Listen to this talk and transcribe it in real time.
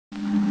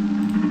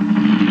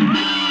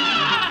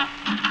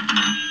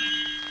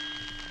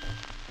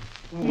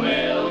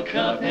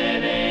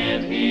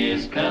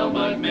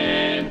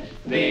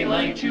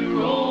to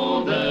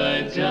roll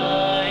the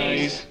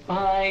dice.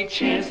 By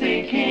chance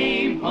they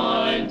came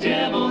on a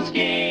devil's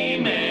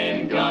game,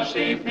 and gosh,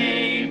 they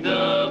paid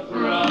the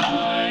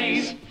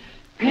price.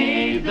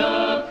 Paid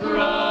the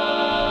price.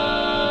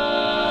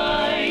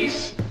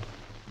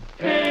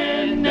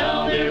 And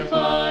now they're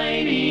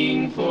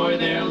fighting for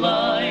their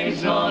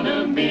lives on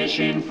a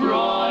mission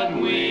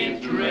fraught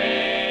with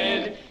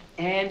dread.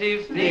 And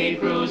if they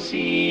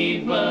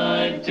proceed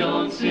but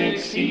don't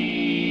succeed,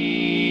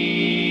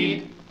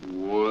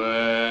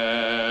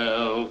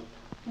 well,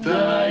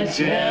 the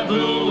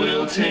devil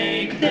will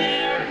take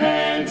their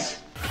heads.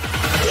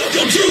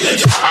 Welcome to the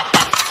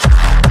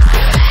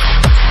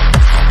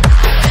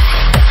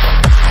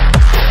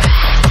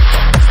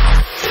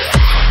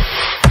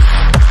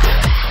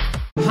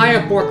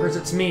Hiya Borkers,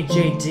 it's me,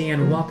 JD,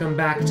 and welcome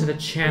back to the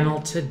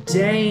channel.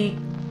 Today,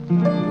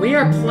 we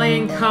are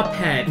playing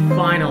Cuphead,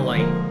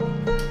 finally.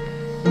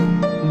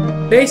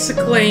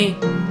 Basically,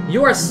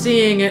 you are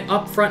seeing it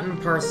up front in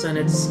person.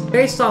 It's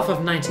based off of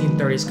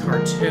 1930s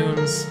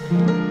cartoons.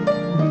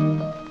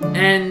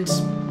 And,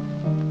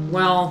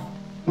 well,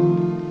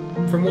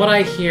 from what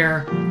I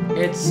hear,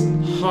 it's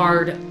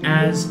hard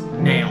as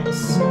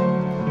nails.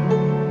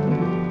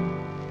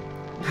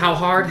 How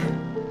hard?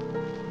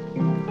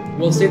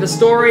 We'll see the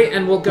story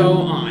and we'll go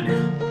on.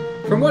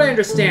 From what I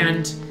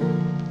understand,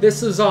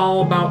 this is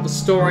all about the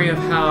story of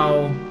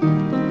how,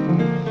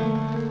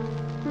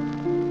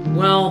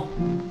 well,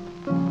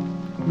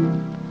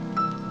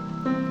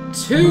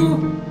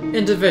 two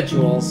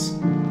individuals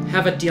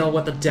have a deal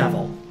with the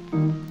devil.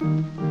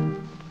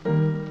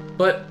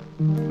 But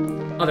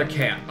other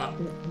chaos.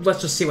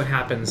 Let's just see what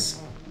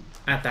happens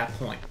at that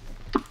point.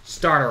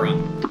 Start her up.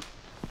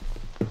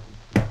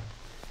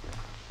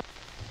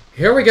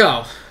 Here we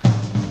go.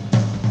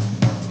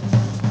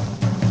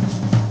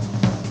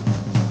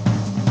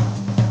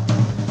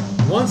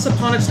 Once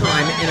upon a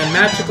time, in a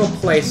magical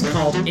place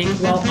called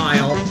Inkwell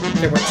Isle,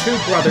 there were two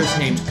brothers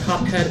named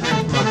Cuphead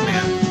and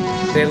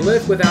Mugman. They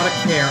lived without a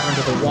care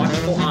under the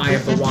watchful eye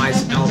of the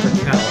wise Elder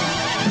Kettle.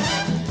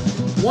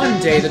 One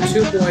day, the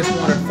two boys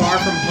wandered far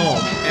from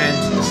home,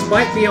 and,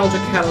 despite the Elder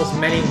Kettle's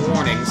many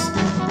warnings,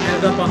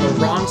 ended up on the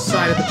wrong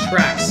side of the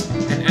tracks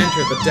and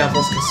entered the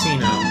Devil's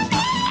Casino.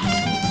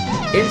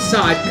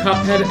 Inside,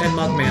 Cuphead and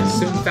Mugman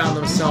soon found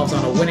themselves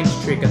on a winning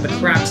streak at the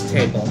craps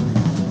table.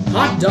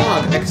 "Hot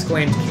dog!"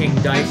 exclaimed King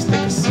Dice, the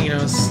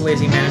casino's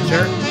sleazy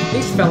manager.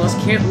 "These fellas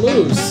can't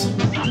lose."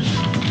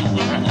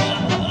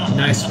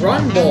 "Nice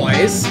run,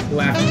 boys!"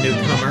 laughed the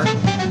newcomer.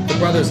 The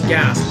brothers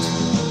gasped.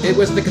 It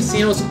was the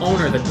casino's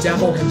owner, the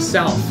devil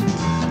himself.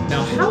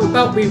 "Now how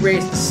about we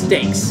raise the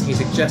stakes?" he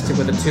suggested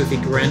with a toothy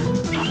grin.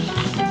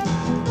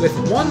 "With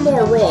one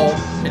more roll,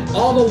 and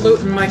all the loot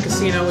in my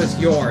casino is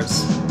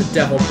yours," the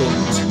devil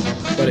boomed.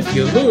 "But if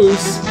you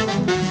lose...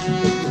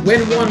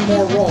 Win one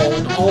more roll,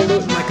 and all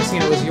loot in my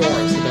casino is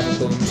yours," the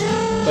devil boomed.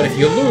 "But if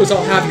you lose,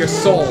 I'll have your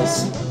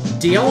souls.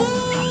 Deal?"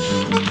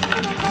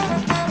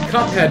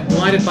 Cuphead,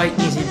 blinded by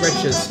easy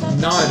riches,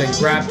 nodded and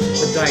grabbed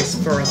the dice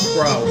for a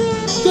throw.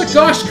 "Good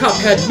gosh,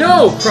 Cuphead,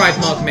 no!" cried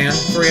Mugman,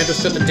 for he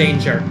understood the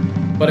danger.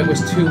 But it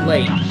was too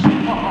late.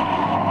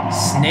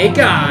 "Snake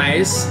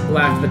eyes!"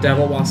 laughed the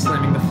devil while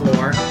slamming the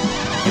floor.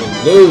 "You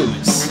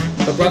lose!"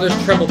 The brothers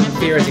trembled in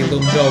fear as he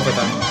loomed over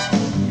them.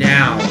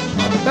 "Now,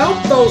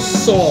 about those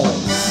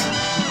souls!"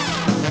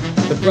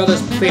 The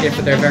brothers pleaded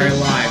for their very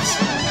lives.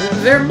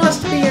 "There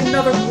must be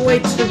another way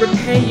to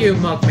repay you,"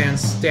 Mugman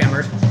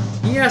stammered.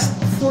 "Yes,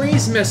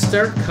 please,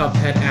 mister,"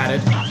 Cuphead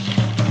added.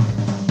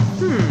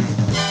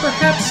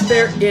 Perhaps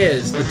there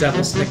is," the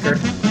devil snickered,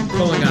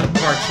 pulling out a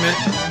parchment.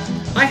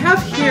 "I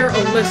have here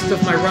a list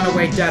of my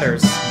runaway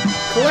debtors.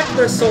 Collect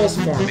their souls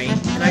for me,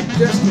 and I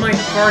just might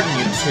pardon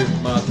you two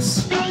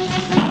mugs."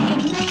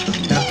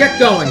 "Now get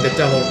going," the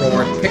devil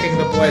roared, picking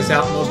the boys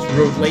out most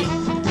rudely.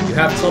 "You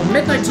have till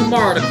midnight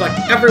tomorrow to collect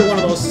every one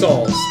of those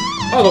souls.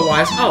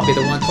 Otherwise, I'll be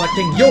the one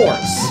collecting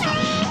yours."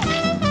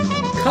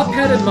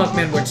 Cuphead and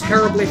Mugman were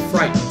terribly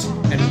frightened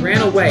and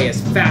ran away as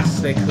fast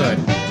as they could.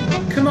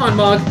 "Come on,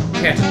 Mug,"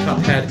 panted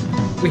Cuphead.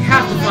 "We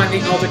have to find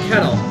the Elder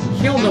Kettle.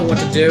 He'll know what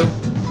to do."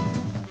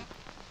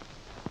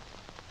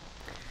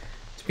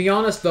 To be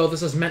honest, though,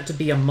 this is meant to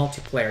be a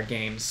multiplayer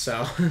game,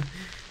 so...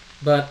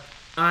 But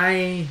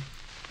I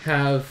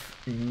have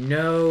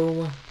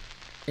no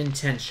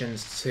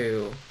intentions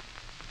to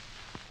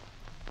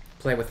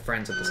play with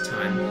friends at this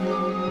time.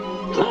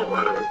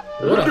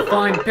 What a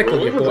fine pickle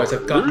you boys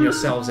have gotten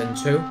yourselves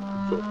into.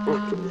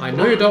 I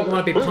know you don't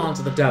want to be pawns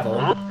of the devil,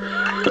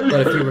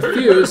 but if you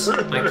refuse,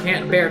 I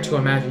can't bear to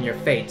imagine your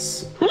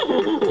fates.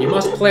 You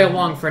must play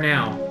along for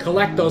now.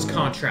 Collect those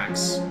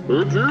contracts.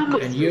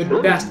 And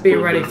you'd best be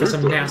ready for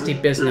some nasty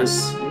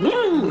business.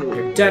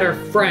 Your debtor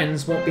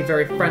friends won't be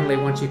very friendly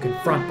once you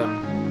confront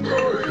them.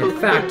 In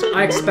fact,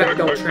 I expect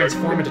they'll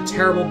transform into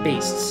terrible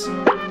beasts.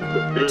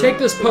 Take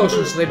this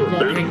potion so they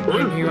won't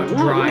hang you out to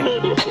dry.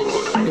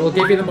 It will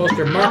give you the most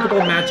remarkable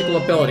magical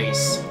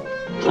abilities.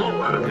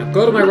 Now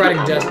go to my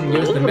writing desk and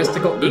use the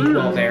mystical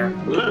inkwell there.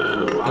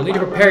 You'll need to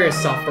prepare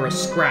yourself for a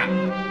scrap.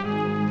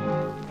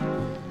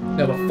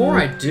 Now, before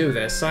I do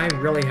this, I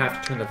really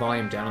have to turn the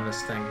volume down on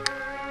this thing.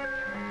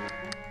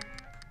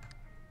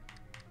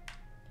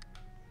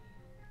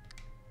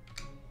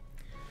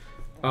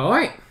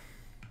 Alright,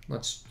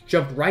 let's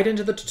jump right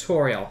into the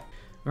tutorial.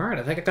 Alright,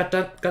 I think I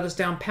got this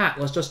down pat.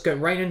 Let's just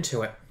get right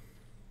into it.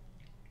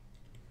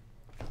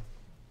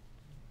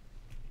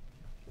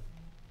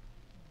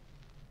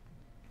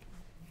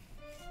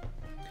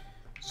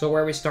 So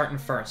where are we starting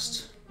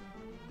first?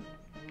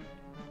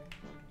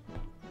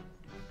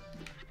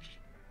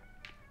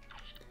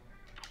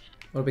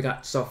 What do we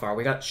got so far?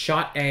 We got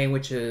Shot A,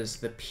 which is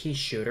the pea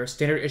shooter.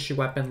 Standard issue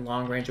weapon,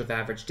 long range with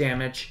average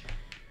damage.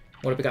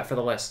 What do we got for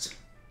the list?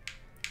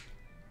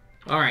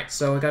 Alright,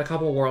 so we got a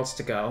couple of worlds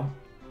to go.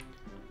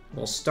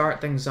 We'll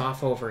start things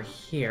off over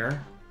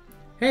here.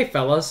 Hey,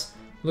 fellas.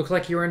 Looks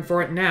like you're in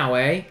for it now,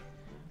 eh?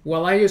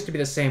 Well, I used to be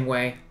the same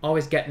way.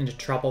 Always getting into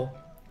trouble.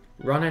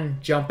 Running,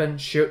 jumping,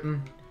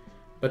 shooting.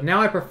 But now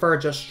I prefer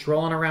just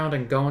strolling around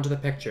and going to the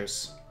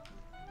pictures.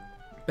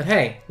 But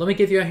hey, let me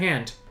give you a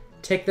hand.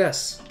 Take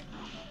this.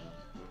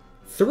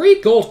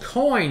 3 gold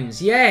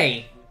coins!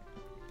 Yay!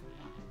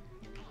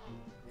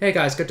 Hey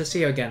guys, good to see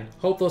you again.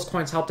 Hope those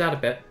coins helped out a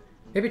bit.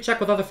 Maybe check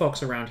with other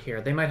folks around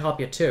here. They might help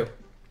you too.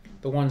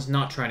 The ones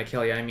not trying to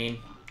kill you, I mean.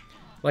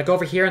 Like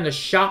over here in the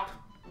shop.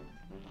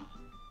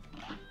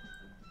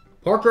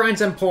 Pork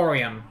Rinds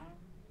Emporium.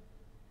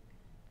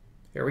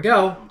 Here we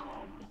go.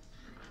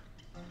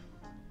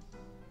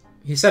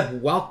 He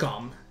said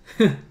welcome.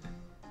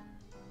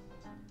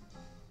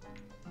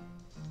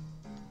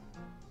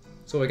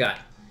 So what we got?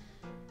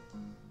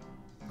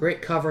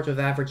 Great coverage with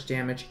average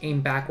damage. Aim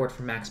backward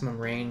for maximum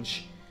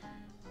range.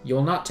 You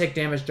will not take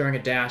damage during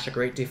a dash, a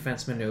great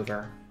defense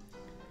maneuver.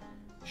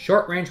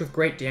 Short range with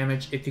great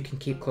damage if you can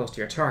keep close to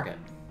your target.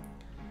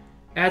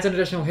 Adds an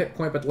additional hit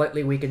point but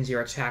lightly weakens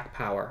your attack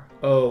power.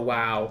 Oh,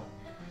 wow.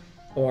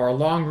 Or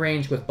long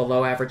range with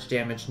below average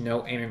damage,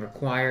 no aiming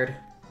required.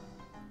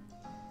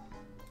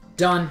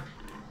 Done.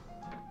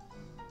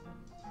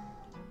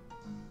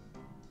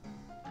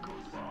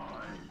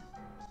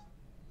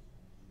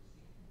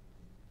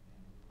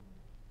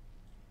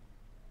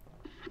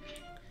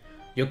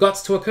 You got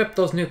to equip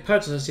those new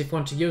purchases if you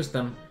want to use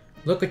them.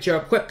 Look at your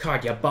equip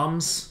card, you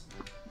bums.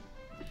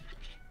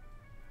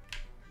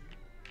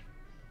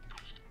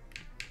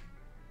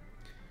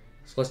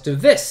 So let's do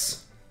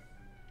this.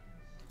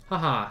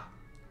 Haha.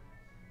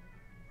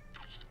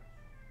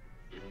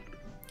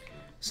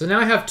 So now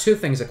I have 2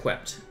 things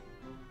equipped.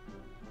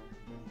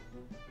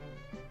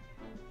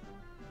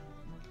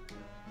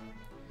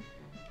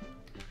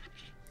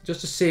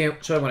 Just to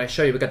show what I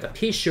show you, we got the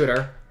pea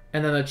shooter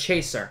and then the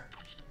chaser.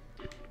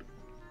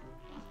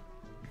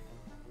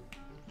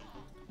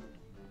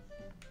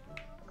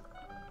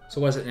 So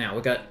what is it now?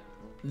 We got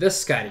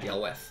this guy to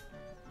deal with.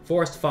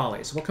 Forest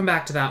Follies. We'll come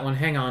back to that one.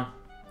 Hang on.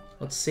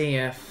 Let's see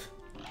if...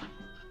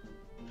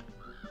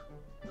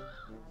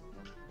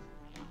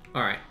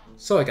 Alright,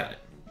 so I got it.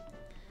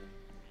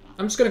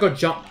 I'm just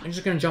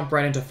gonna jump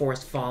right into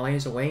Forest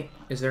Follies. Oh, wait,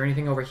 is there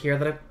anything over here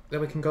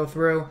that we can go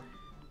through?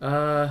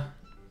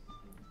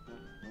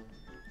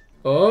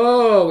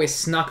 Oh, we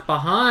snuck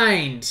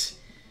behind.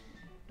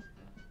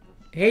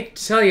 I hate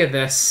to tell you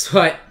this,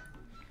 but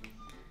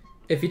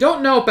if you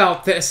don't know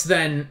about this,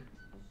 then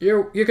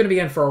you're gonna be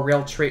in for a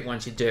real treat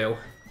once you do.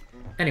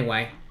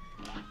 Anyway,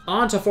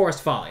 on to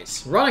Forest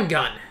Follies. Run and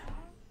gun.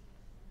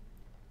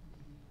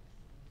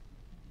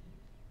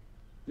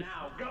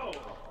 Now go.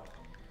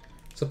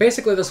 So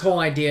basically, this whole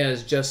idea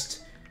is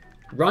just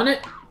run it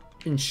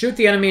and shoot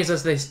the enemies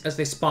as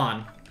they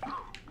spawn.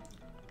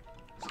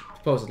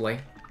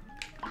 Supposedly.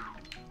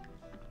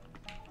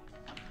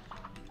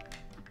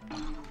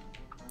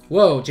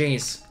 Whoa,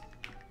 jeez.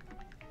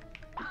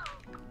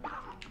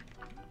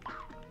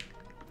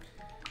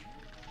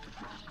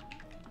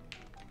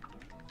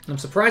 I'm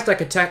surprised I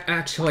could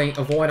actually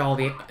avoid all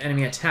the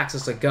enemy attacks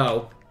as I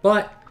go,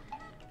 but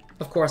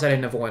of course I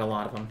didn't avoid a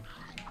lot of them.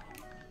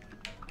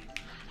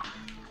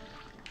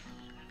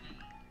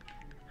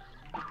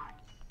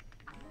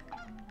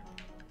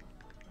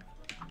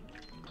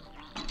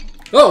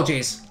 Oh,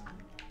 jeez.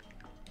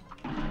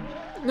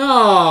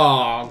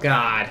 No,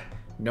 God.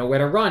 Nowhere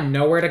to run,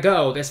 nowhere to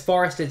go. This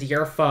forest is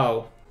your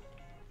foe.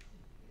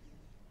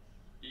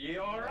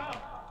 You're up.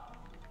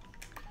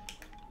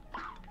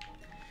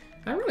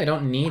 I really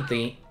don't need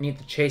the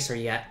chaser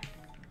yet.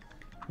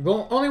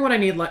 Well, only when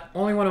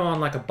I'm on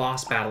like a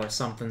boss battle or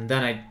something,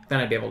 then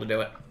I'd be able to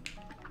do it.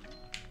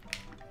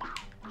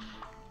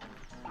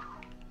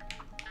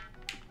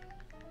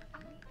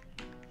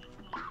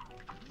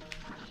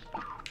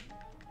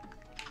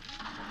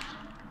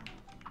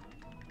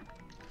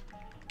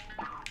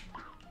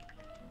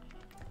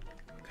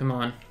 Come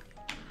on.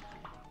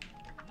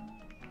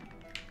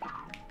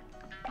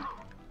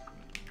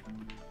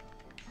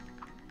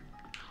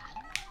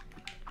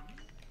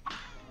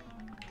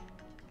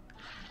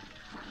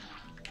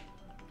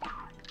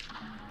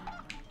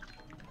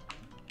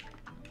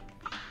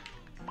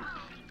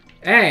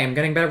 Hey, I'm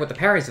getting better with the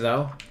parries,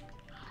 though.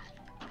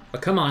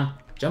 But come on,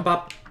 jump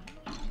up.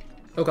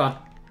 Oh god.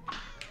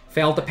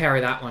 Failed to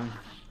parry that one.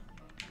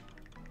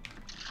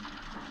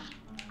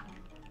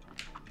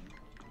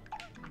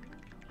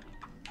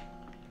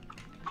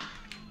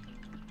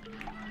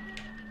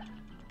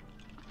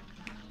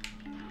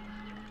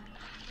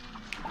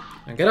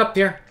 Now get up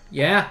here.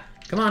 Yeah.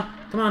 Come on.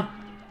 Come on.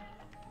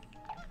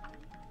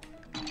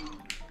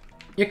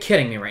 You're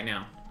kidding me right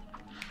now.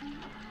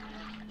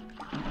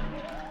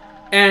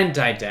 And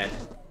I dead.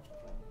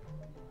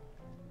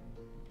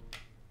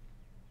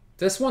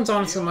 This one's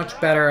honestly much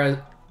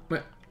better.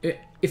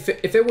 If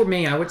it were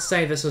me, I would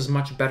say this is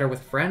much better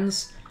with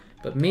friends.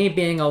 But me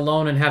being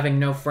alone and having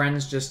no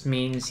friends just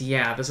means,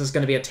 yeah, this is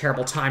going to be a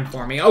terrible time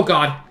for me. Oh,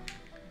 God.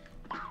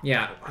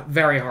 Yeah,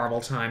 very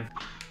horrible time.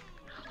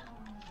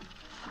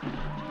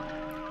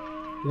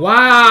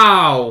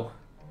 Wow!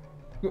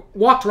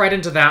 Walked right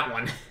into that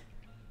one.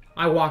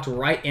 I walked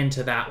right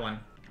into that one.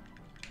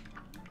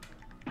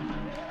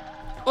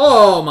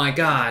 Oh my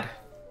god.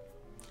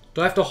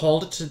 Do I have to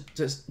hold it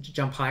to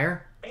jump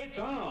higher?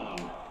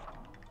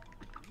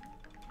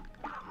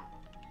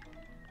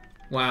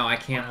 Wow, I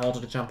can't hold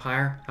it to jump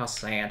higher? How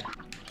sad.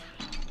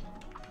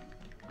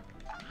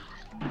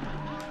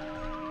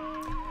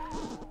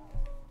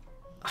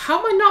 How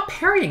am I not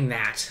parrying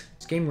that?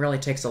 This game really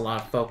takes a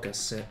lot of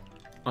focus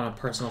on a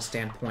personal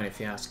standpoint, if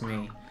you ask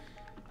me.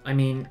 I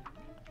mean,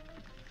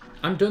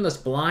 I'm doing this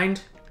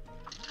blind.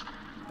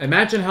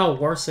 Imagine how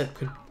worse it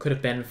could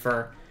have been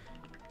for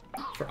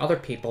other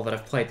people that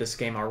have played this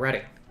game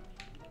already.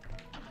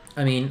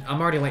 I mean,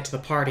 I'm already late to the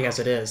party as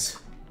it is.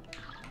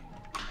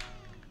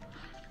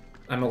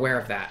 I'm aware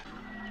of that.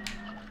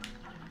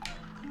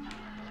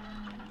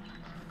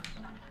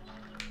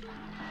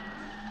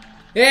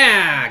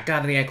 Yeah!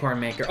 Got the acorn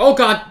maker. Oh,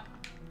 God!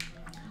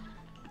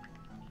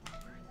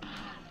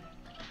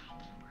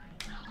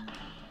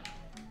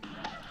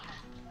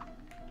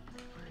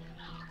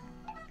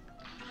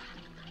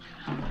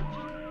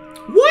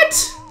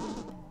 What?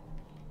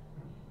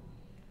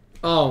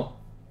 Oh.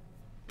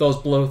 Those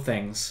blue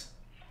things.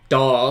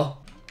 Duh.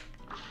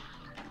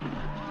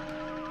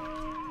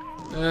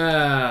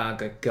 Ah,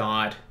 good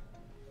God.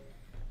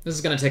 This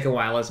is gonna take a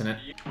while, isn't it?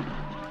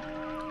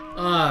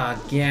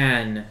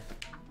 Again.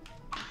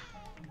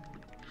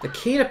 The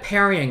key to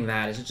parrying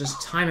that is to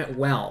just time it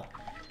well.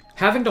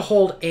 Having to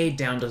hold A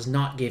down does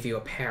not give you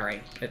a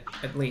parry,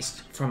 at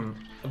least from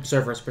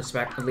observer's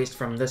perspective, at least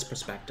from this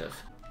perspective.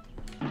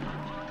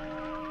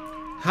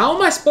 How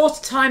am I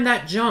supposed to time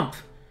that jump?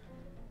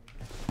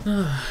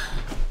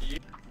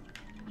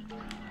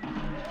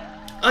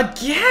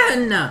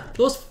 Again!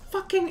 Those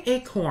fucking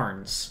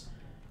acorns.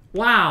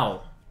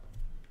 Wow.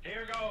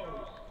 Here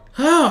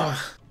goes.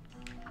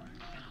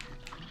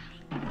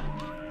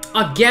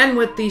 Again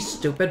with these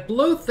stupid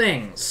blue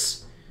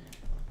things.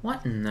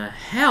 What in the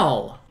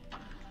hell?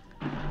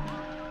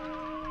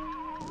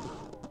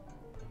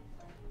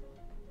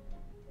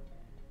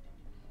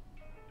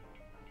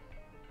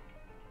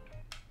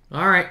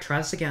 Alright, try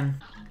this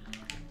again.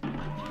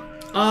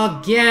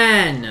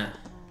 Again!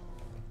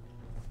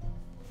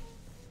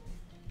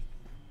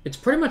 It's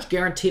pretty much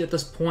guaranteed at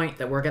this point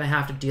that we're gonna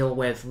have to deal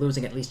with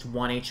losing at least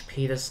 1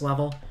 HP this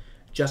level,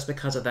 just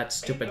because of that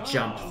stupid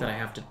jump that I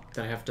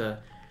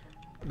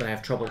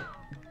have trouble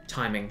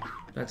timing.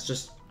 That's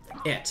just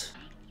it.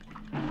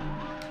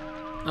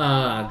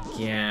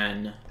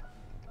 Again.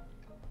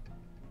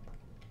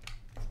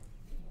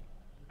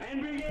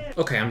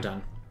 Okay, I'm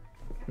done.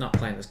 Not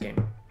playing this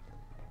game.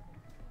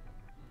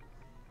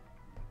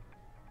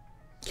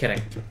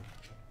 Kidding.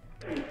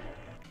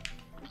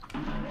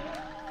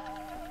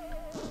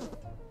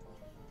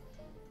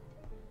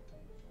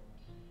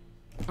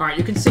 Alright,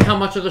 you can see how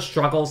much of the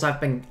struggles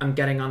I'm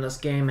getting on this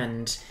game,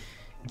 and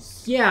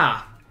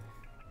yeah,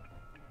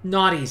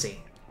 not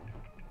easy.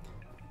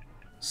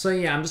 So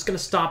yeah, I'm just gonna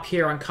stop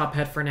here on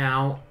Cuphead for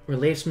now,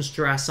 relieve some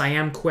stress. I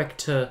am quick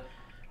to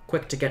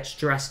get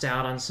stressed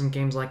out on some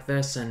games like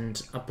this, and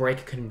a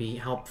break can be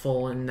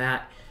helpful in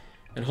that.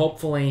 And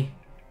hopefully,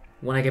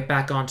 when I get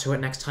back onto it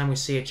next time we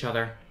see each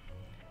other,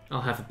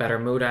 I'll have a better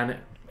mood on it,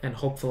 and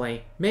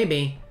hopefully,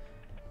 maybe,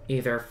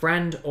 either a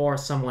friend or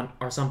someone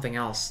or something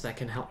else that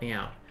can help me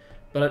out.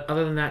 But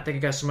other than that, thank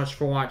you guys so much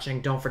for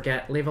watching. Don't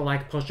forget, leave a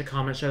like, post a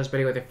comment, share this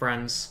video with your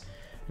friends.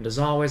 And as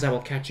always, I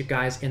will catch you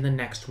guys in the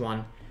next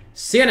one.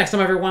 See you next time,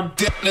 everyone!